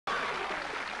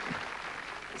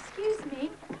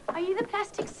you the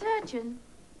plastic surgeon?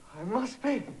 I must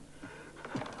be.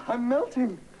 I'm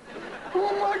melting.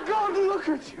 Oh, my God, look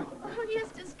at you. Oh, yes,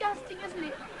 disgusting, isn't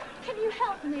it? Can you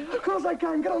help me? Of course I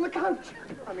can. Get on the couch.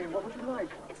 I mean, what would you like?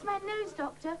 It's my nose,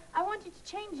 Doctor. I want you to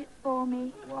change it for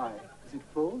me. Why? Is it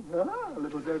full? Ah, a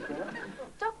little joke there.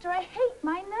 Doctor, I hate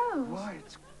my nose. Why,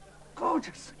 it's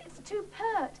gorgeous. It's too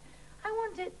pert. I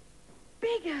want it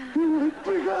bigger. You want it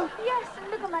bigger? Yes,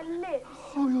 and look at my lips.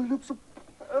 Oh, your lips are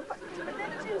perfect. But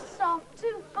they're too soft,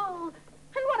 too full.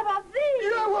 And what about these?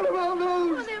 Yeah, what about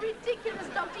those? Oh, they're ridiculous,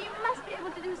 Doctor. You must be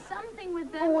able to do something with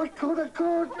them. Oh, I could.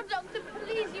 Oh, Doctor,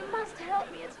 please, you must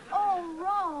help me. It's all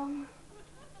wrong.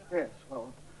 Yes,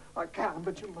 well, I can,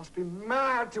 but you must be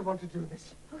mad to want to do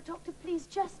this. Oh, Doctor, please,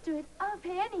 just do it. I'll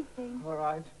pay anything. All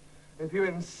right, if you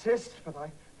insist, but I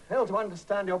fail to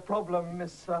understand your problem,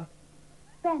 Miss,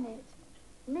 Bennett.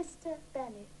 Mr.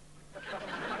 Bennett.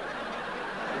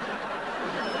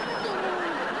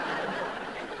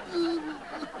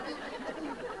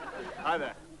 Hi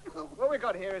there. What we've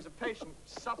got here is a patient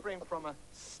suffering from a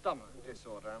stomach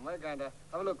disorder, and we're going to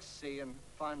have a look-see and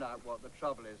find out what the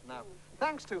trouble is. Now,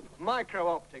 thanks to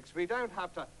micro-optics, we don't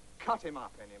have to cut him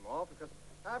up anymore, because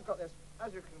I've got this,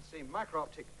 as you can see,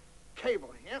 micro-optic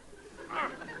cable here,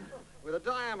 with a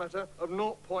diameter of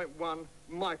 0.1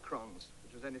 microns,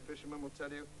 which, as any fisherman will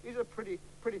tell you, is a pretty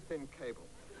thin cable.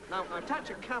 Now, I attach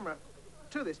a camera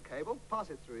to this cable, pass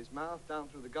it through his mouth, down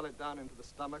through the gullet, down into the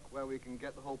stomach, where we can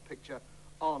get the whole picture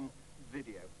on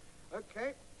video.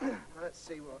 Okay, now let's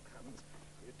see what happens.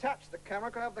 You attach the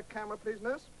camera. Can I have the camera, please,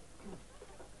 nurse?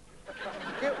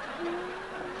 Thank you.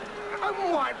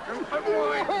 I'm white.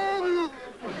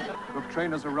 Your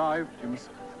trainer's arrived. You must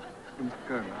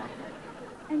go now.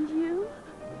 And you?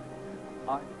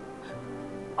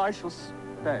 I shall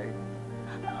stay.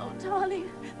 Oh, darling,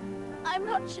 I'm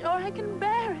not sure I can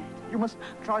bear it. You must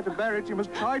try to bear it. You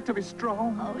must try to be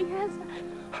strong. Oh, yes,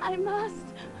 I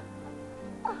must.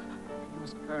 You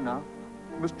must go now.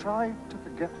 You must try to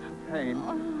forget the pain.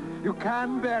 Oh. You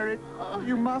can bear it. Oh.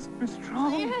 You must be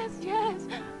strong. Yes, yes,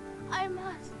 I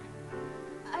must.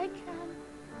 I can.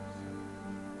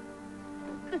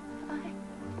 Goodbye.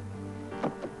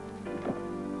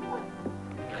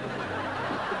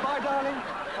 Goodbye, darling.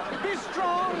 Be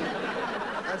strong.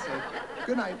 That's it.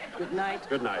 Good night. Good night.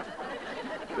 Good night.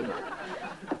 Good night.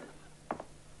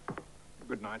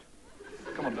 Good night.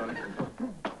 Come on, darling.